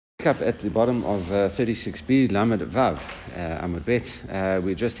Up at the bottom of 36b Lamed Vav Amud Bet,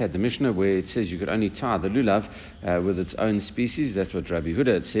 we just had the Mishnah where it says you could only tie the lulav with its own species. That's what Rabbi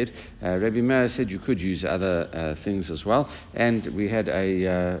Huda had said. Rabbi Meir said you could use other things as well, and we had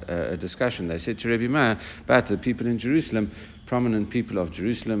a discussion. They said to Rabbi Meir, but the people in Jerusalem, prominent people of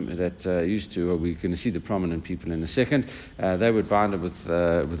Jerusalem that used to, we're going to see the prominent people in a second, they would bind it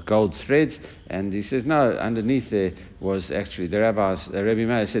with gold threads, and he says no, underneath there was actually the rabbis. Rabbi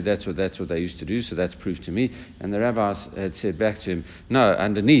Meir said that's what they used to do, so that's proof to me. And the rabbis had said back to him, no,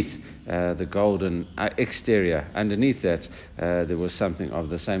 underneath the golden exterior, underneath that there was something of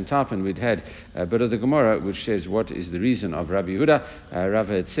the same type. And we'd had a bit of the Gemara which says what is the reason of Rabbi Yehuda.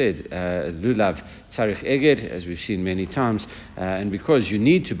 Rava had said lulav tzarich eged, as we've seen many times, and because you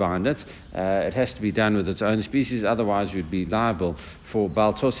need to bind it, it has to be done with its own species, otherwise you'd be liable for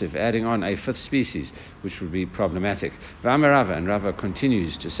Baal Tosif, adding on a fifth species, which would be problematic. V'amar Rava, and Rava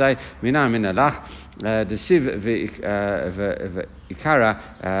continues to say, Mina lach, desiv v'ikara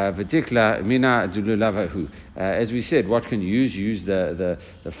v'dikla mina dululavahu. As we said, what can you use? You use the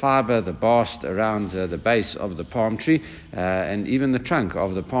fiber, the bast around the base of the palm tree, and even the trunk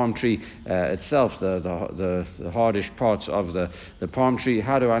of the palm tree itself, the hardish parts of the palm tree.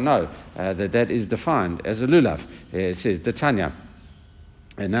 How do I know that is defined as a lulav? It says the Tanya.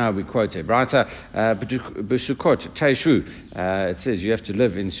 And now we quote a Brata, B'Sukkot Teishu. It says you have to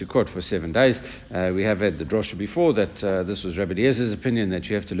live in Sukkot for 7 days. We have had the drosha before that this was Rabbi Eliezer's opinion, that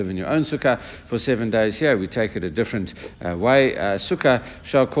you have to live in your own Sukkah for 7 days. Here we take it a different way. Sukkah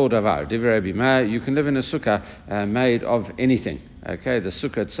shall call davar. Divrei Rabbi Meir, you can live in a Sukkah made of anything. Okay, the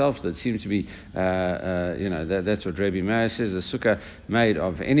sukkah itself, that seems to be, that's what Rabbi Meir says, the sukkah made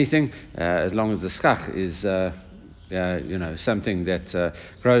of anything, as long as the sechach is something that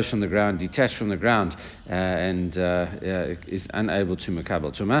grows from the ground, detached from the ground, and is unable to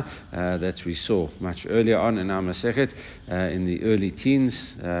makabel tumah. That we saw much earlier on in our Masechet, in the early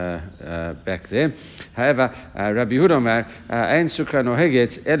teens back there. However, Rabbi Yehuda Omer, ein sukkah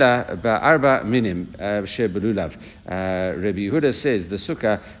noheget ela ba'arba minim shebelulav. Rabbi Yehuda says the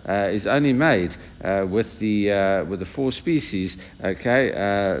sukkah is only made with the four species, okay,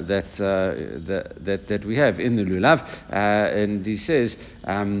 that we have in the lulav, and he says,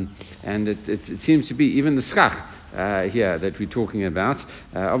 and it seems to be even the sechach here that we're talking about.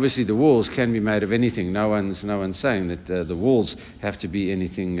 Obviously, the walls can be made of anything. No one's saying that the walls have to be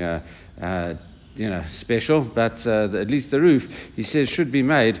anything special, but at least the roof, he says, should be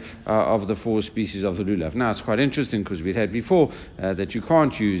made of the four species of the lulav. Now, it's quite interesting because we'd had before that you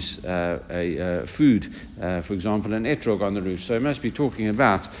can't use a food, for example, an etrog on the roof. So he must be talking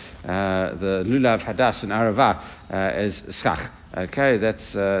about the lulav, hadas, and arava as sechach. Okay,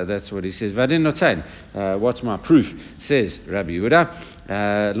 that's what he says. Vadin noten. What's my proof? Says Rabbi Yehuda.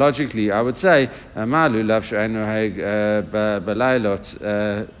 Logically, I would say, ma lulav she'einu ha'eg belailot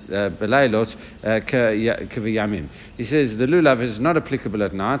k'v'yamim. He says the lulav is not applicable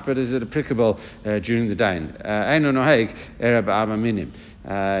at night, but is it applicable during the day? Einu noheg era ba'arba minim.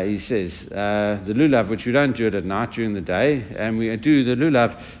 He says the lulav, which you don't do it at night, during the day, and we do the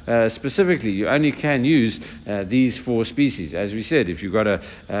lulav specifically, you only can use these four species. As we said, if you've got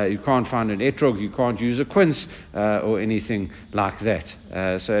you can't find an etrog, you can't use a quince or anything like that.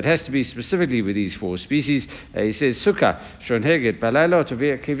 So it has to be specifically with these four species. He says sukkah shonheget balailot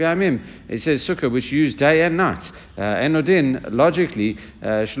kivamim. He says sukkah which you use day and night. Enodin logically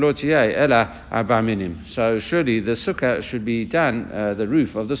shlo tiyeh ela arba minim. So surely the sukkah should be done. The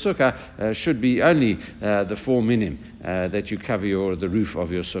roof of the sukkah should be only the 4 minim that you cover the roof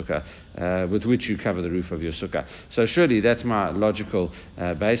of your sukkah, with which you cover the roof of your sukkah. So surely that's my logical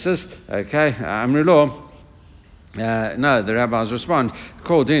basis. Okay, Amrullah. No, the rabbis respond,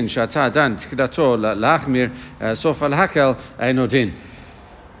 Kol din shata dan tkidato lachmir sof al hakel einodin.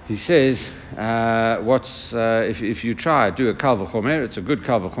 He says, if you do a kal v'chomer, it's a good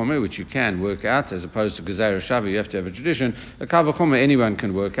kal v'chomer, which you can work out, as opposed to gezeira shava, you have to have a tradition. A kal v'chomer anyone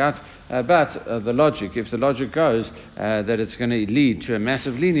can work out, but if the logic goes that it's going to lead to a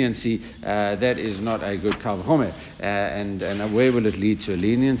massive leniency, that is not a good kal v'chomer. And where will it lead to a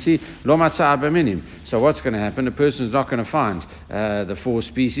leniency? Lo matzah arba minim. So what's going to happen? A person's not going to find the four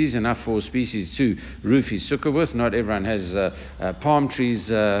species, enough four species to roof his sukkah with. Not everyone has palm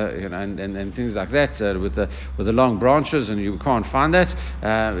trees and and things like that with the long branches, and you can't find that.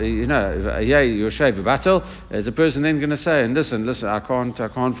 Yoshev battle. Is a person then going to say, and listen, I can't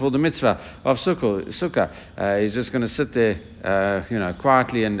fulfill the mitzvah of Sukkah. He's just going to sit there,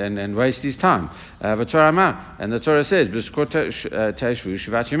 quietly and waste his time. And the Torah says, you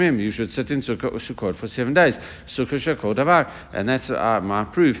should sit in Sukkot for 7 days. And that's my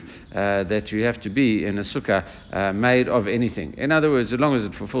proof that you have to be in a sukkah made of anything. In other words, as long as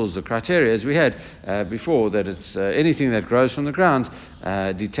it fulfills the criteria, as we had before, that it's anything that grows from the ground,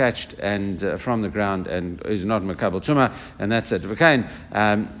 detached and from the ground, and is not makabel tuma, and that's it.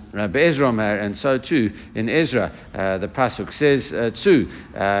 And so too in Ezra, the pasuk says tzu.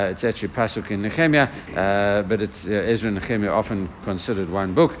 It's actually pasuk in Nehemiah, but it's Ezra and Nehemiah often considered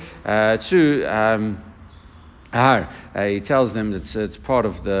one book. Tzu. He tells them that it's part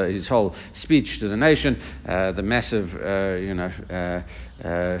of his whole speech to the nation, the massive,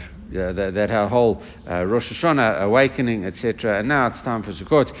 that our whole Rosh Hashanah awakening, etc. And now it's time for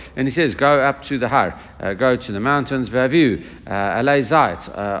Sukkot. And he says, go up to the Har, go to the mountains, Vavu, Alei Zait,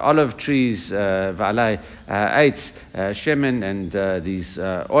 olive trees, Valei Eitz, Shemen, and these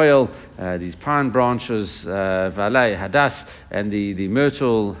oil, these pine branches, Valei Hadas, and the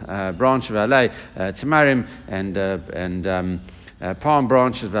myrtle branch, Valei Tamarim, and palm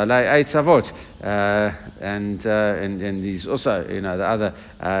branches, Valei Eitz Avot, and these also, the other,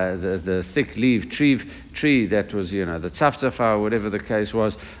 the thick leaf tree that was, the tzaftafa, or whatever the case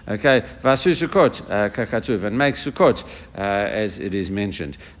was. Okay, Vasu Sukkot kakatuv, and make Sukkot as it is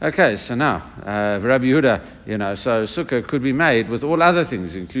mentioned. Okay, so now Rabbi Yehuda, so Sukkah could be made with all other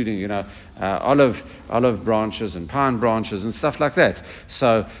things, including olive branches and pine branches and stuff like that.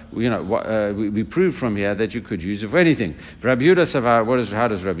 So we prove from here that you could use it for anything. Rabbi Yehuda Savar, how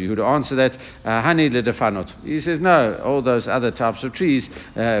does Rabbi Yehuda answer that? Hani ledefanot. He says no, all those other types of trees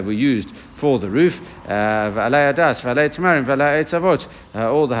were used for the roof. V'alei hadas, v'alei tamarim, v'alei eitz avot.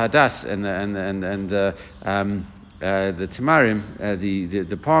 All the hadas and the tamarim,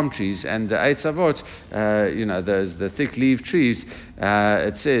 the palm trees, and the eitz avot, the thick leaf trees.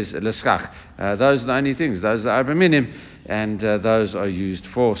 It says l'sechach. Those are the only things. Those are arba minim, and those are used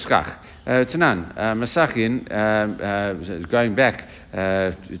for sechach. Tanan, Masachin, going back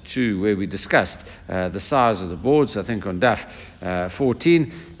to where we discussed the size of the boards, I think on Daf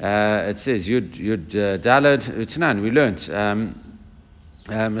 14, it says Yud Dalad Tanan. We learnt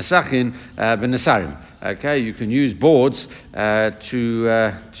Masachin Benasarim. Okay, you can use boards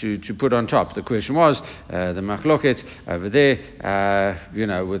to put on top. The question was the machloket over there.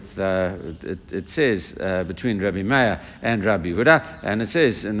 It says between Rabbi Meir and Rabbi Yehuda, and it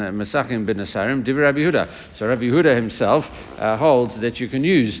says in Masachin Benasarim Div Rabbi Yehuda. So Rabbi Yehuda himself holds that you can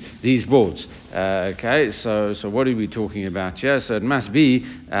use these boards. Okay, so what are we talking about here? So it must be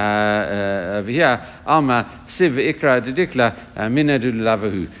over here, Alma Siv Ikra Didikla Minadul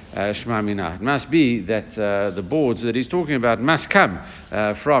Lavahu Shma Mina. It must be that the boards that he's talking about must come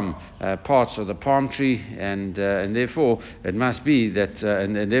from parts of the palm tree, and therefore it must be that,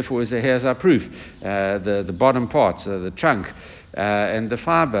 and therefore here's our proof: the bottom parts, the trunk. And the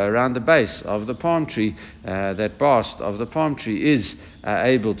fiber around the base of the palm tree, that bast of the palm tree, is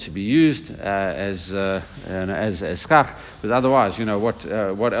able to be used as sechach. But otherwise,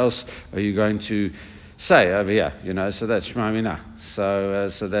 what else are you going to say over here? So that's Shema Minah. So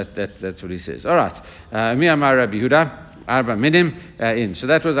that's what he says. All right. Mi amar Rabbi Yehuda. Arba minim in. So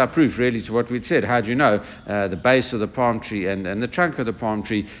that was our proof, really, to what we'd said. How do you know the base of the palm tree and the trunk of the palm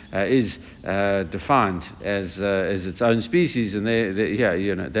tree is defined as its own species? And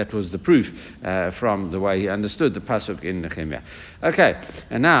that was the proof from the way he understood the pasuk in Nehemiah. Okay,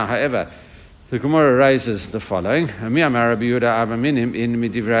 and now, however, the Gemara raises the following: Mi amar Rabbi Yehuda arba minim in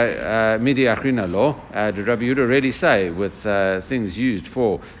midi achrina lo. Did Rabbi Yehuda really say with things used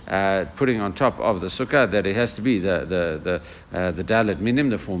for putting on top of the sukkah that it has to be the dalet minim,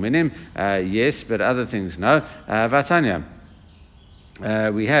 the 4 minim? Yes, but other things no. Vatanya.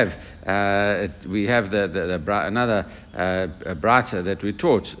 We have another brata that we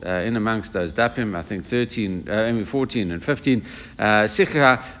taught in amongst those dapim, I think 14 and 15.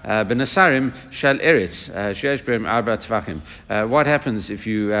 Sechach benasarim shel eretz sheyesh behem arba tvachim. What happens if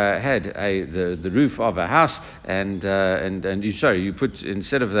you had the roof of a house and you put,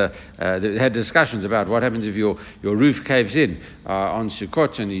 instead of they had discussions about what happens if your roof caves in on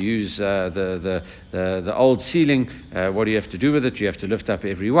Sukkot, and you use the old ceiling. What do you have to do with it? You have to lift up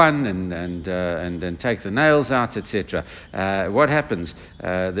every one and take the nails out, etc. What happens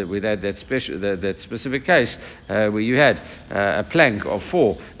with that specific case where you had a plank of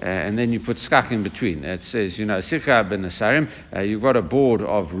 4 and then you put sechach in between. It says, Sukkah ben Asarim, you've got a board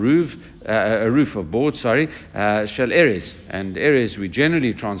of roof, a roof of board, shel eres. And eres we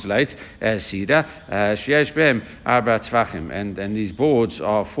generally translate as cedar, sheyesh behem arba tvachim. And these boards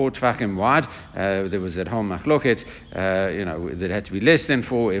are 4 tvachim wide. There was that whole machloket, that had to be less than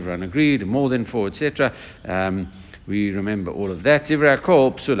 4, everyone agreed, more than 4, etc. We remember all of that. Divrei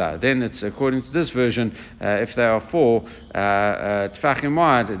kol psula. Then it's according to this version, if they are 4 tfachim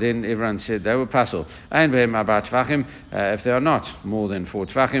wide, then everyone said they were pasul. Ein behem arba tfachim. If they are not more than 4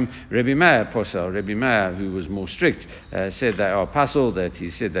 tfachim, Rabbi Meir posel. Rabbi Meir, who was more strict, said they are pasul. That he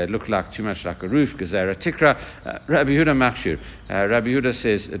said they look like too much like a roof. Gezerah tikra. Rabbi Yehuda machshir. Rabbi Yehuda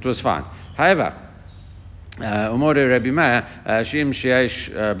says it was fine. However, Umore Rabbi Meir, Shim Sheyesh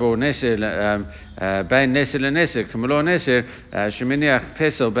Bo Neser Bein Neser LeNeser Kamelo Neser Sheminiach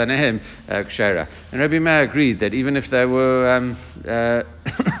Pesel Benehem Kshera. And Rabbi Meir agreed that even if they were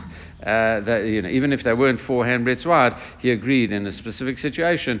even if they weren't 4 handbreadths wide, he agreed in a specific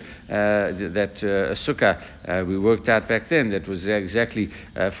situation that a sukkah we worked out back then that was exactly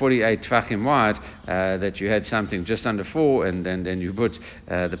 48 tfachim wide, that you had something just under 4, and then you put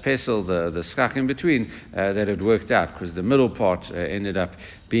the pesel, the sechach in between, that it worked out, because the middle part ended up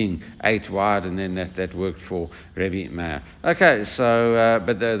being 8 wide, and then that worked for Rabbi Meir. Okay, so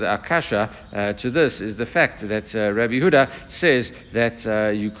but the akasha to this is the fact that Rabbi Yehuda says that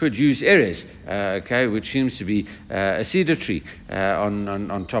you could use eres, which seems to be a cedar tree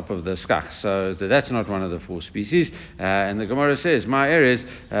on top of the sechach. So that's not one of the 4 species. And the Gemara says, "My eres,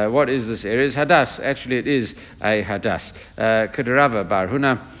 what is this eres? Hadas. Actually, it is a hadas. Kedarava bar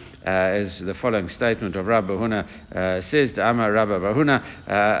Huna." As the following statement of Rabbi Huna says, the Amar Rabbi Bar Huna,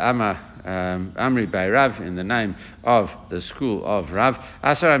 Amri by Rav, in the name of the school of Rav.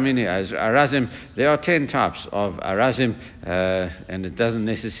 Asar Amini as Arazim. There are 10 types of Arazim, and it doesn't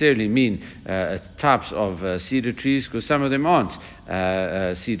necessarily mean types of cedar trees, because some of them aren't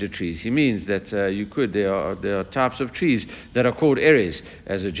cedar trees. He means that there are types of trees that are called eres.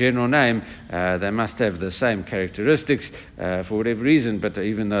 As a general name, they must have the same characteristics for whatever reason, but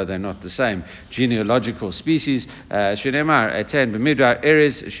even though they're not the same genealogical species, Shenemar Eten B'midbar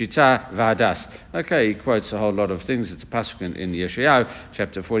Eres Shita V'Hadas. Okay, he quotes a whole lot of things. It's a pasuk in Yeshayahu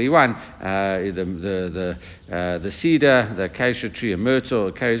chapter 41. The cedar, the acacia tree, a myrtle.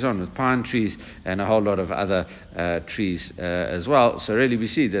 It carries on with pine trees and a whole lot of other trees as well. So really we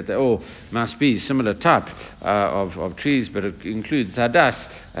see that they all must be similar type of trees, but it includes hadas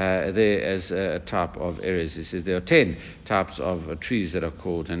there as a type of eres. He says there are 10 types of trees that are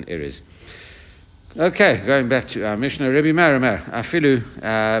called an eres. Okay, going back to our Mishnah, Rabbi Meir afilu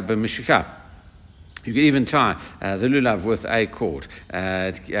b'mishikah. You could even tie the lulav with a cord.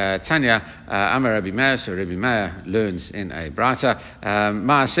 Tanya Amar Rabbi Meir, so Rabbi Meir learns in a brata.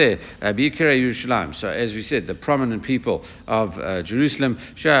 Maaseh B'Yikirei Yerushalayim. So as we said, the prominent people of Jerusalem,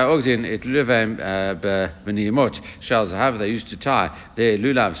 Shah Ogdin et Lulavam B'Niyamot Shal Zahav. They used to tie their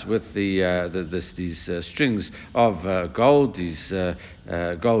lulavs with these strings of gold, these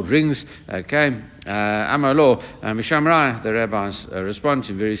gold rings. Okay. Amar Lo Mishamrai, the rabbis respond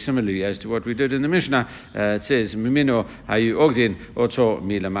to very similarly as to what we did in the Mishnah. It says Mimino Hayu Ogdin Oto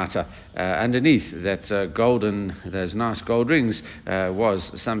Milamata. Underneath that those nice gold rings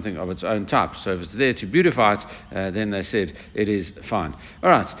was something of its own type. So if it's there to beautify it, then they said it is fine.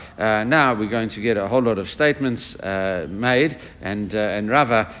 All right. Now we're going to get a whole lot of statements made, and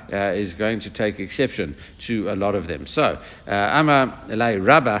Rava is going to take exception to a lot of them. So Amar Lei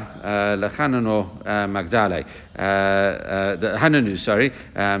Rabba Lachanano Magdalei. The Hananu,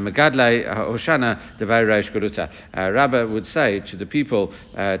 Magadlei Hoshana Devai Reish Galuta. Rabba would say to the people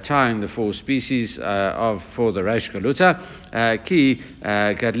tying the 4 species for the Reish Galuta, Ki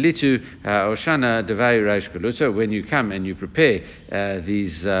Gadlitu Hoshana Devai Reish Galuta. When you come and you prepare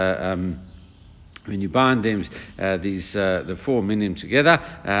these. When you bind them, the 4 minim together,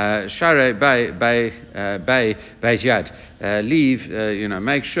 share by yad. Leave,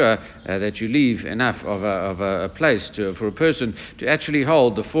 make sure that you leave enough of a place for a person to actually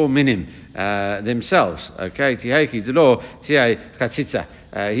hold the 4 minim themselves. Okay, tiheki delo tihei chatzitza.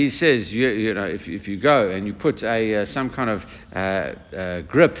 He says, if you go and you put some kind of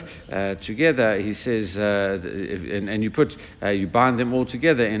grip together, he says, and you bind them all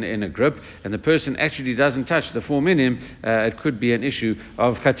together in a grip, and the person actually doesn't touch the 4 minim, it could be an issue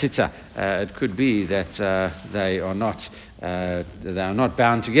of chatzitza. It could be that they are not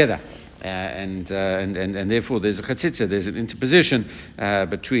bound together. and therefore there's a chatzitza, there's an interposition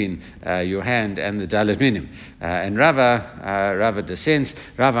between your hand and the dalet minim. And Rava dissents.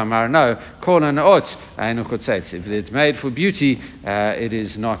 Rava Amar no, kol hanaot einu chatzitza. If it's made for beauty, it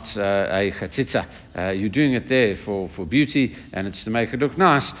is not a chatzitza. You're doing it there for beauty, and it's to make it look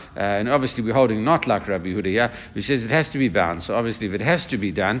nice. And obviously, we're holding not like Rabbi Yehuda here, who says it has to be bound. So obviously, if it has to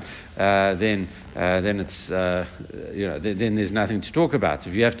be done, then it's then there's nothing to talk about.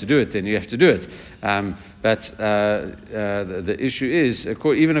 If you have to do it, then you have to do it. But the issue is,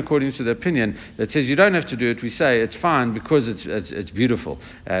 even according to the opinion that says you don't have to do it, we say it's fine because it's beautiful.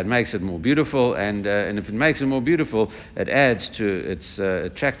 It makes it more beautiful, and if it makes it more beautiful, it adds to its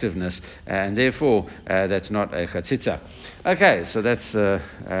attractiveness, and therefore that's not a chatzitza. Okay, so that's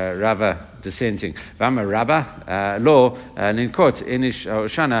Rava dissenting. Vama Rabba law ninkot enish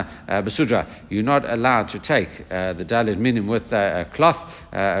oshana besudra. You're not allowed to take the dalet minim with a cloth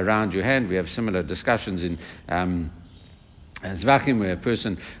around your hand. We have similar discussions in Zvachim, where a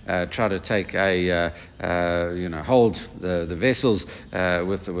person try to take hold the vessels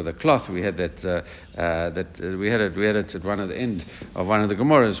with a cloth. We had we had it at one of the end of one of the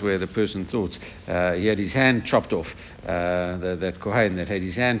Gemaras where the person thought he had his hand chopped off. That Kohen that had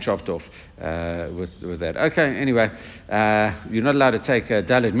his hand chopped off with that. Okay, anyway, you're not allowed to take a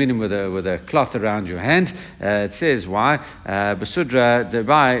dalet minim with a cloth around your hand. It says why? Besudra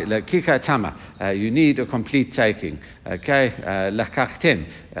debai lekika tama. You need a complete taking. Okay, lakachtem,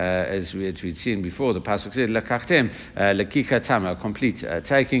 as we'd seen before, the pasuk said lakachtem lekika tama, complete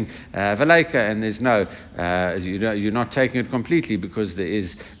taking. Velaika, and there's no, you're not taking it completely because there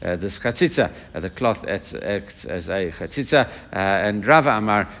is this chatzitza, the cloth acts as a chatzitza, and Rava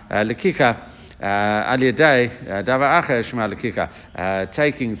Amar lekika.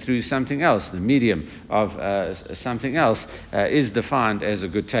 Taking through something else, the medium of something else is defined as a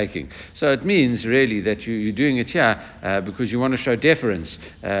good taking. So it means really that you're doing it here because you want to show deference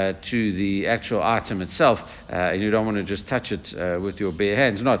to the actual item itself, and you don't want to just touch it with your bare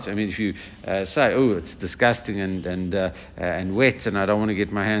hands. I mean, if you say, "Oh, it's disgusting and wet, and I don't want to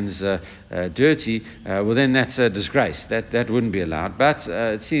get my hands dirty," well, then that's a disgrace. That wouldn't be allowed. But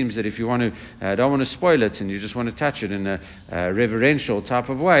it seems that if you want to don't want to spoil it and you just want to touch it in a reverential type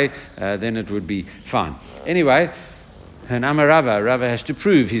of way, then it would be fine. Anyway, and Rava has to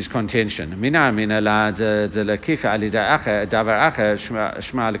prove his contention. How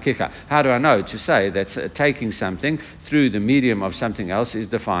do I know to say that taking something through the medium of something else is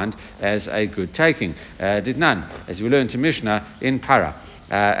defined as a good taking? Did none, as we learned to Mishnah in Para.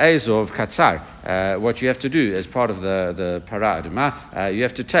 Azov Katzar, what you have to do as part of the Para Aduma, you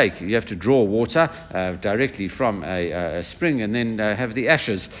have to draw water directly from a spring and then have the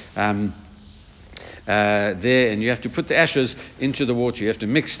ashes there, and you have to put the ashes into the water. You have to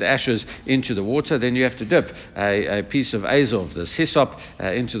mix the ashes into the water. Then you have to dip a piece of azov, this hyssop,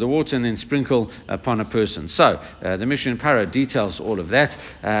 into the water and then sprinkle upon a person. So the Mishnah in Para details all of that.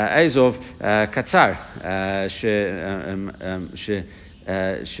 Azov katzar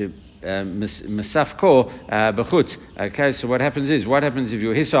Mesafko bechut. Okay, so what happens if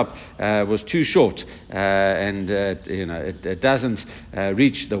your hyssop was too short and it doesn't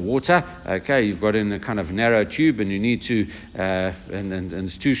reach the water? Okay, you've got in a kind of narrow tube and you need to and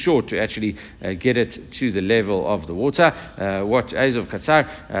it's too short to actually get it to the level of the water. What Azov Katzar,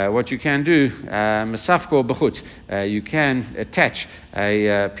 what you can do, Mesafko bechut, you can attach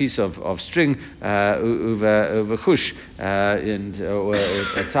a piece of string over chush and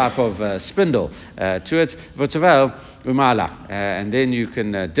a type of spindle to it, v'tovel umala, and then you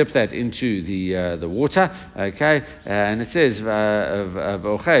can dip that into the water. Okay, and it says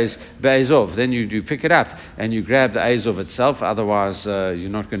v'ochez be'ezov. Then you pick it up and you grab the azov itself. Otherwise, you're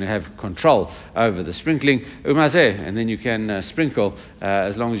not going to have control over the sprinkling. Umazeh, and then you can sprinkle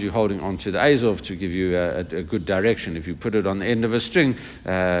as long as you're holding onto the azov to give you a good direction. If you put it on the end of a string,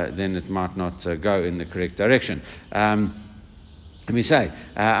 then it might not go in the correct direction. Let me say,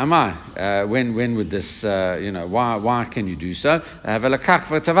 when would this, why can you do so? It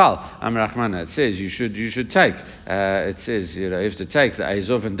says you should take. It says, you have to take the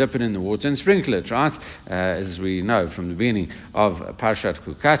azov and dip it in the water and sprinkle it, right? As we know from the beginning of Parshat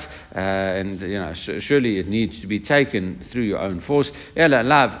Kukat, and surely it needs to be taken through your own force. So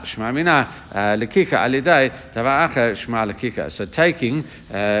taking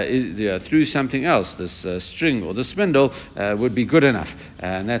is through something else, this string or the spindle would be good good enough.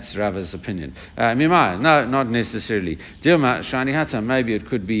 And that's Rava's opinion. Mimai, no, not necessarily. Dilma, Shani Hatam, maybe it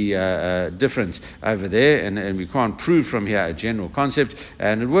could be different over there, and we can't prove from here a general concept,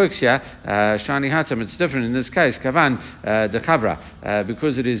 and it works here. Shani Hatam, it's different in this case. Kavan de Kavra,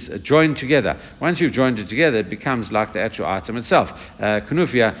 because it is joined together. Once you've joined it together, it becomes like the actual item itself.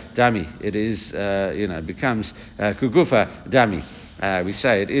 Kunufia dami, it is, it becomes kugufa dami. We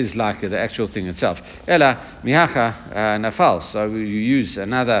say it is like the actual thing itself. Ela mihacha nafal. So you use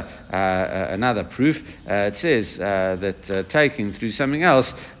another proof. It says that taking through something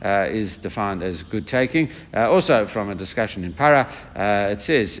else is defined as good taking. Also, from a discussion in Para, it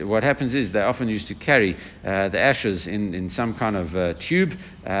says what happens is they often used to carry the ashes in some kind of tube,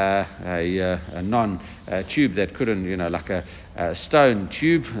 a non-tube that couldn't, like a stone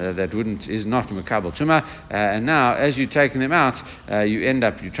tube that is not makabel tuma, and now as you're taking them out,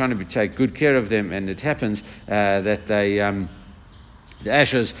 you're trying to take good care of them, and it happens that the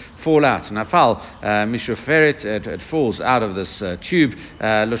ashes fall out. Nafal mishoferet, it falls out of this tube,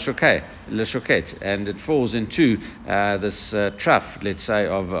 l'shoket, and it falls into this trough, let's say,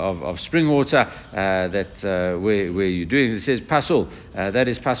 of spring water that where you're doing. It says pasul. That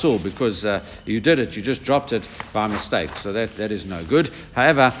is pasul because you did it. You just dropped it by mistake. So that is no good.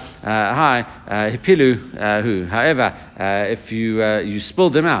 However, hipilu hu. However, if you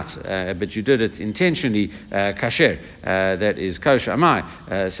spilled them out, but you did it intentionally, kasher, that is kosher.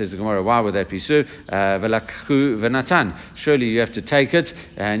 Says the Gemara, why would that be so? Velakhu venatan. Surely you have to take it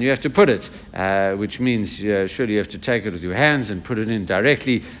and you have to put it, which means surely you have to take it with your hands and put it in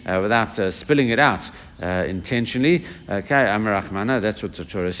directly without spilling it out intentionally. Okay, Amarachmana, that's what the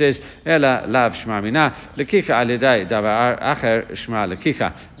Torah says. Ela lav shma mina lekicha alidei davar acher shma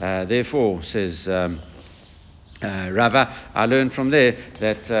lekicha. Therefore, says Rava, I learned from there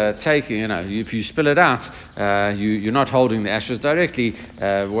that taking, if you spill it out, you're not holding the ashes directly.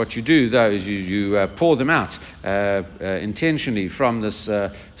 What you do, though, is you pour them out intentionally from this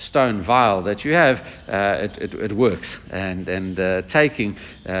stone vial that you have. It works, and taking,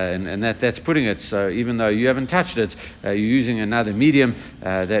 and that's putting it. So even though you haven't touched it, you're using another medium.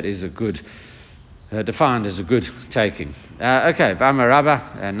 That is a good. Defined as a good taking. Okay, Vama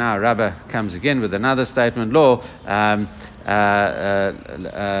Rabba, and now Rabba comes again with another statement. Law,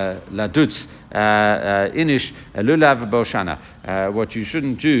 ladutz inish lulav boshana. What you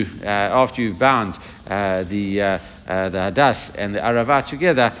shouldn't do after you've bound the hadas and the arava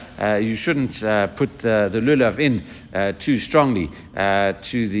together, you shouldn't put the lulav in too strongly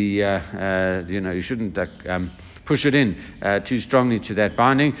to the, you shouldn't push it in too strongly to that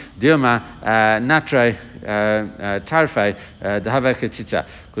binding. Dilma natre tarfe dehava chetzitza.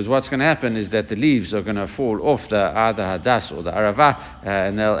 Because what's going to happen is that the leaves are going to fall off either hadas or the arava,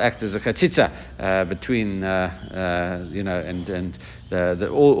 and they'll act as a chetzitza between, and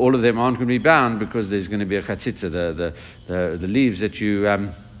all of them aren't going to be bound because there's going to be a chetzitza. The leaves that you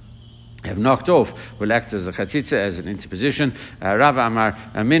have knocked off will act as a chatzitza, as an interposition. Rav Amar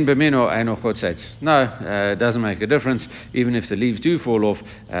min b'mino eino chotzetz. No, it doesn't make a difference. Even if the leaves do fall off,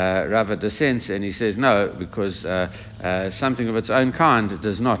 Rava dissents and he says no, because something of its own kind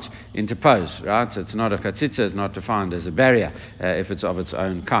does not interpose, right? So it's not a chatzitza, it's not defined as a barrier if it's of its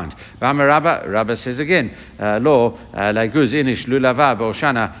own kind. Amar Rabba says again, lo laguz inish lulava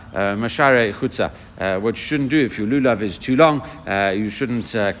b'oshana mashare chutza. What you shouldn't do if your lulav is too long, you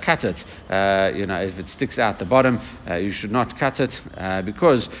shouldn't cut it. If it sticks out the bottom, you should not cut it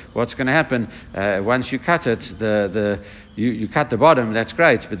because what's going to happen once you cut it, you cut the bottom, that's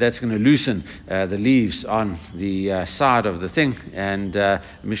great, but that's going to loosen the leaves on the side of the thing. And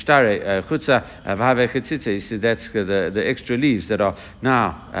mishtare chutza v'have chetzitza, he says that's the extra leaves that are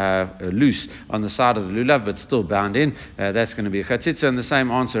now loose on the side of the lulav but still bound in. That's going to be a chetzitza. And the same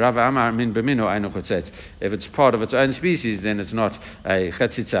answer, Rava Amar min b'mino eino chotzetz. If it's part of its own species, then it's not a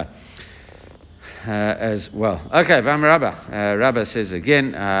chetzitza. As well. Okay, Rabba says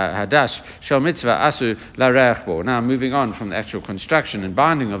again, Hadash shel mitzvah asu lareach bo. Now moving on from the actual construction and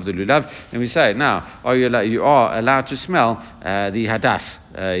binding of the lulav, and we say now, you are allowed to smell the hadas.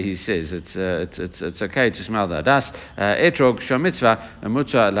 He says it's okay to smell the hadas. Etrog shel mitzvah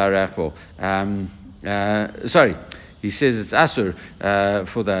mutzah lareach bo. Sorry. He says it's asur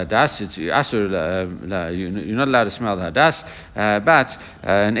for the hadas. It's asur. You're not allowed to smell the hadas, but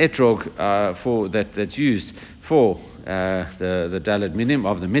an etrog for that's used for the daled minim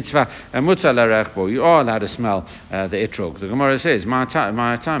of the mitzvah. And mutzah larech bo, you are allowed to smell the etrog. The Gemara says,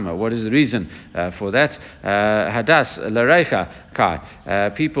 "Ma'atama." What is the reason for that? Hadas larecha kai.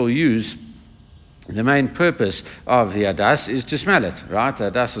 People use the main purpose of the hadas is to smell it, right?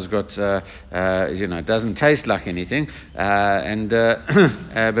 The hadas has got, it doesn't taste like anything,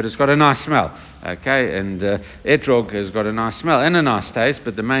 but it's got a nice smell. Okay, and etrog has got a nice smell and a nice taste,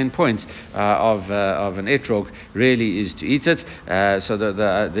 but the main point of an etrog really is to eat it. So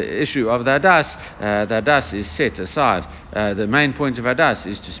the issue of the hadas is set aside. The main point of hadas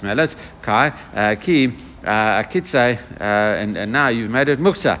is to smell it. Ki akitzai, and now you've made it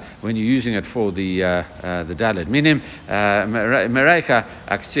mukta when you're using it for the daled minim mereika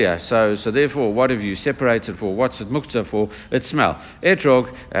aktia. So therefore, what have you separated for? What's it mukta for? Its smell. Etrog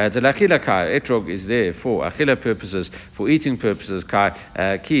delachila kai. Etrog is there for achila purposes, for eating purposes. Kai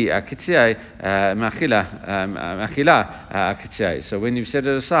ki akitzai machila akitzai. So when you've set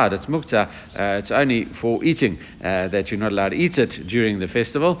it aside, it's mukta. It's only for eating that you're not allowed to eat it during the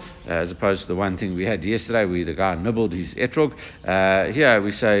festival, as opposed to the one thing we had yesterday, where the guy nibbled his etrog. Here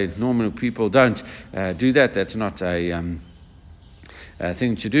we say normal people don't do that. That's not a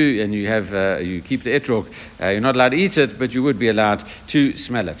thing to do, and you keep the etrog. You're not allowed to eat it, but you would be allowed to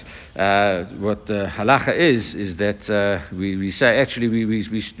smell it. What the halacha is that we say actually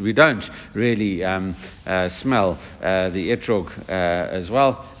we don't really smell the etrog as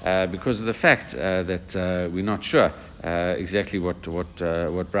well, because of the fact that we're not sure exactly what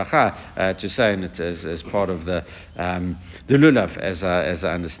bracha to say in it as part of the lulav, as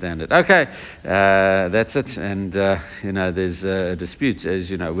I understand it. Okay, that's it. And there's a dispute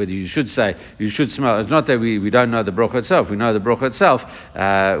as whether you should smell. It's not that we don't know the bracha itself. We know the bracha itself.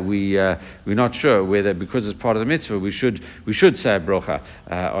 We're not sure whether, because it's part of the mitzvah, we should say a bracha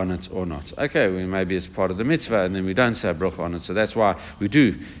on it or not. Okay, maybe it's part of the mitzvah and then we don't say a bracha on it. So that's why we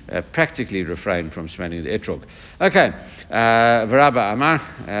do practically refrain from smelling the etrog. Okay. Rabba Amar,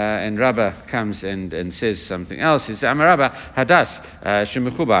 and Rabba comes and says something else. He says, Amar Rabba hadas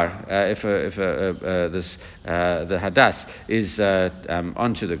shemechubar. If the hadas is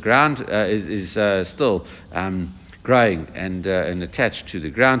onto the ground, is still growing and attached to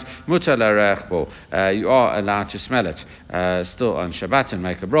the ground, mutar l'reach bo. You are allowed to smell it still on Shabbat and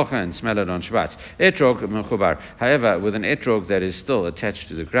make a bracha and smell it on Shabbat. Etrog mechubar. However, with an etrog that is still attached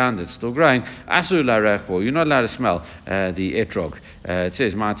to the ground, that's still growing, asur l'reach bo. You're not allowed to smell the etrog. It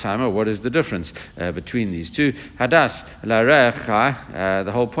says, my timer, what is the difference between these two? Hadas l'reach.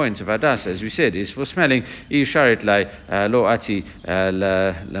 The whole point of hadas, as we said, is for smelling. Isharit lo ati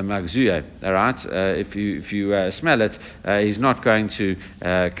l'magzuya. All right. If you smell it, he's not going to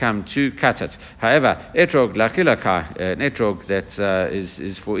come to cut it. However, etrog lachilakai, an etrog that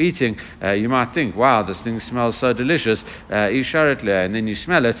is for eating, you might think, wow, this thing smells so delicious, and then you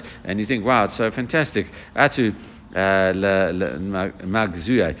smell it and you think, wow, it's so fantastic. Atu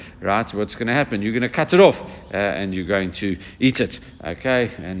magzuya, right? What's going to happen? You're going to cut it off and you're going to eat it.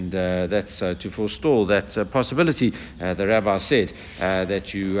 Okay, and that's to forestall that possibility. The rabbi said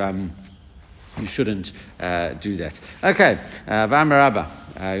that you shouldn't do that. Okay, V'amar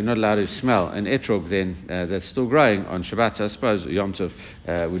you're not allowed to smell an etrog then that's still growing on Shabbat. I suppose Yom Tov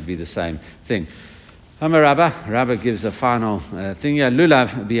would be the same thing. Amar Rabba gives a final thing here.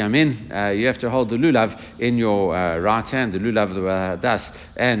 Lulav biyamin. You have to hold the lulav in your right hand, the lulav, the hadas,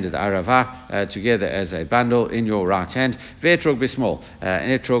 and the arava together as a bundle in your right hand. Ve'etrog bismol,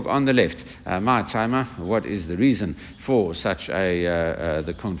 an etrog on the left. My timer, what is the reason for such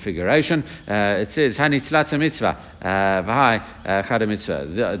the configuration? It says hanitlata mitzvah. V'hai chada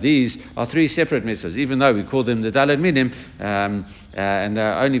mitzvah. These are three separate mitzvahs, even though we call them the daled minim, and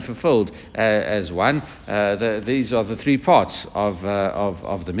they're only fulfilled as one. These are the three parts of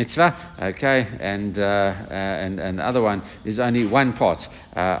the mitzvah. Okay, and the other one is only one part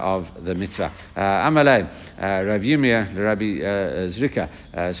of the mitzvah. Amalei Rav Yirmiyah, Rabbi Zrika.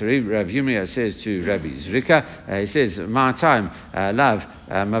 So Rav Yirmiyah says to Rabbi Zrika, he says, "My time, love."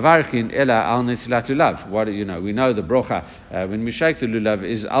 Mavarkin ela al netilat lulav. What we know the brocha when we shake the lulav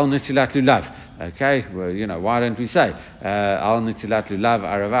is al netilat lulav. Okay, well, why don't we say al netilat lulav,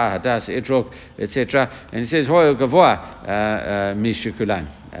 arava, hadas, etrog, etc. And he says hoyo gavoa mishikulan.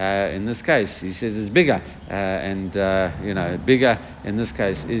 In this case, he says it's bigger, and bigger in this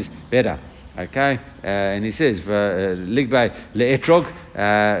case is better. Okay, and he says ligbay leetrog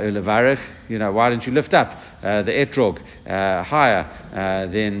levarech. Why don't you lift up the etrog higher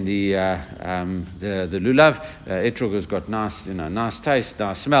than the lulav? Etrog has got nice taste,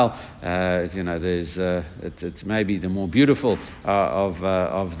 nice smell. It's maybe the more beautiful of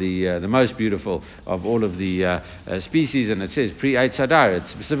the most beautiful of all of the species, and it says pre Eitz Hadar. It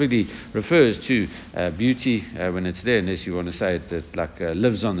specifically refers to beauty when it's there, unless you want to say it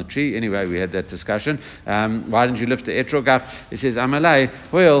lives on the tree. Anyway, we had that discussion. Why don't you lift the etrog up? It says amalei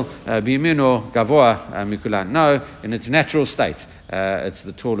well biminu Mimino Gavoa Mikulan. No, in its natural state, it's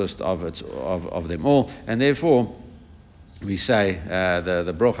the tallest of them all, and therefore we say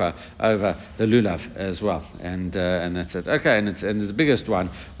the brocha over the lulav as well, and that's it. Okay, and it's the biggest one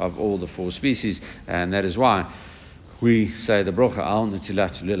of all the 4 species, and that is why we say the brocha al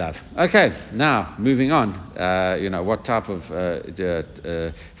netilat lulav. Okay, now moving on. What type of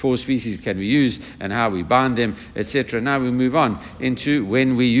 4 species can we use and how we bind them, etc. Now we move on into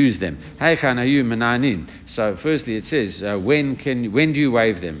when we use them. Heichan hayu menanin. So firstly, it says when do you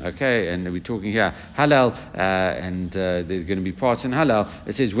wave them? Okay, and we're talking here halal, and there's going to be parts in halal.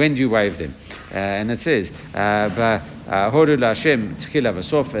 It says when do you wave them, and it says Hodu Lashem Tchila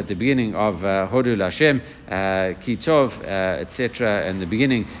Vasof, at the beginning of Hodu Lashem Kitov, etc., and the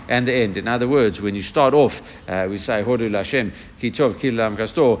beginning and the end. In other words, when you start off, we say Hodu Lashem Kitov Kilam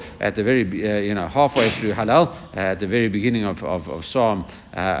Kastor at the very halfway through Halal, at the very beginning of Psalm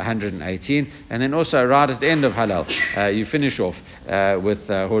 118, and then also right at the end of Halal, you finish off with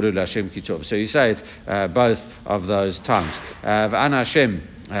Hodu Lashem Kitov. So you say it both of those times. V'ana Hashem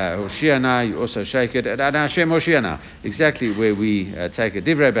Hoshiana, you also shake it at Ana Hashem Hoshiana, exactly where we take it.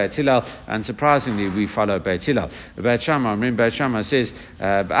 Divrei Beit Hillel, unsurprisingly, we follow Beit Hillel. Beit Shammai, remember Beit Shammai says,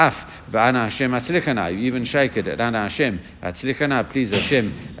 B'af, B'ana Hashem Atzlichana, you even shake it at Ana Hashem Atzlichana, please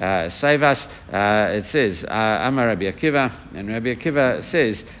Hashem, save us. It says, Amar Rabbi Akiva, and Rabbi Akiva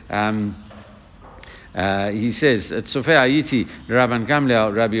says, he says, Tzofei Ayiti, Rabban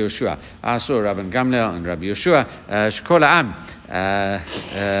Gamliel, Rabbi Yoshua. I saw Rabban Gamliel and Rabbi Yoshua, Shkol Am,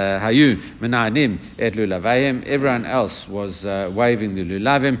 Hayu, Menanim, Et Lulavayim. Everyone else was waving the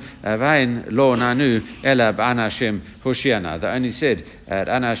Lulavim. Vain Lo Nanu, Ela B'ana Hashem Hoshiana. They only said,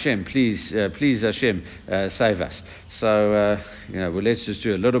 Ana Hashem, please Hashem, save us. So, well, let's just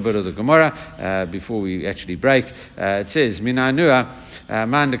do a little bit of the Gemara before we actually break. It says, Minanua,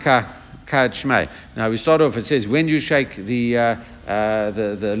 Mandaka, now we start off. It says when you shake the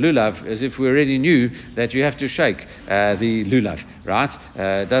lulav, as if we already knew that you have to shake the lulav, right?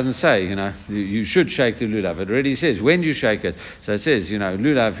 It doesn't say you should shake the lulav. It already says when you shake it. So it says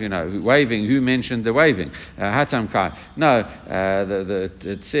lulav, waving. Who mentioned the waving? Hatam kai. No,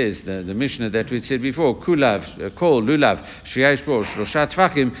 it says the Mishnah that we said before. Kulav, call lulav. Sheyesh bo shlosha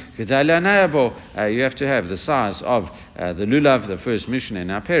tfachim kedai le'anayah bo. You have to have the size of the lulav. The first Mishnah in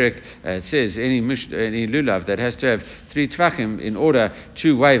our perek. It says any lulav that has to have 3 tvachim in order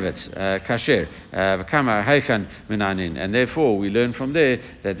to wave it, kasher, v'kamar heichan menanin, and therefore we learn from there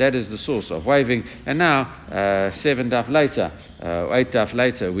that is the source of waving. And now 7 daf later, 8 daf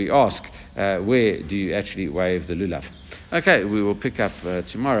later, we ask where do you actually wave the lulav? Okay, we will pick up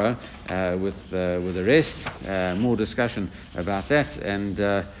tomorrow with the rest, more discussion about that, and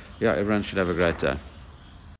everyone should have a great day.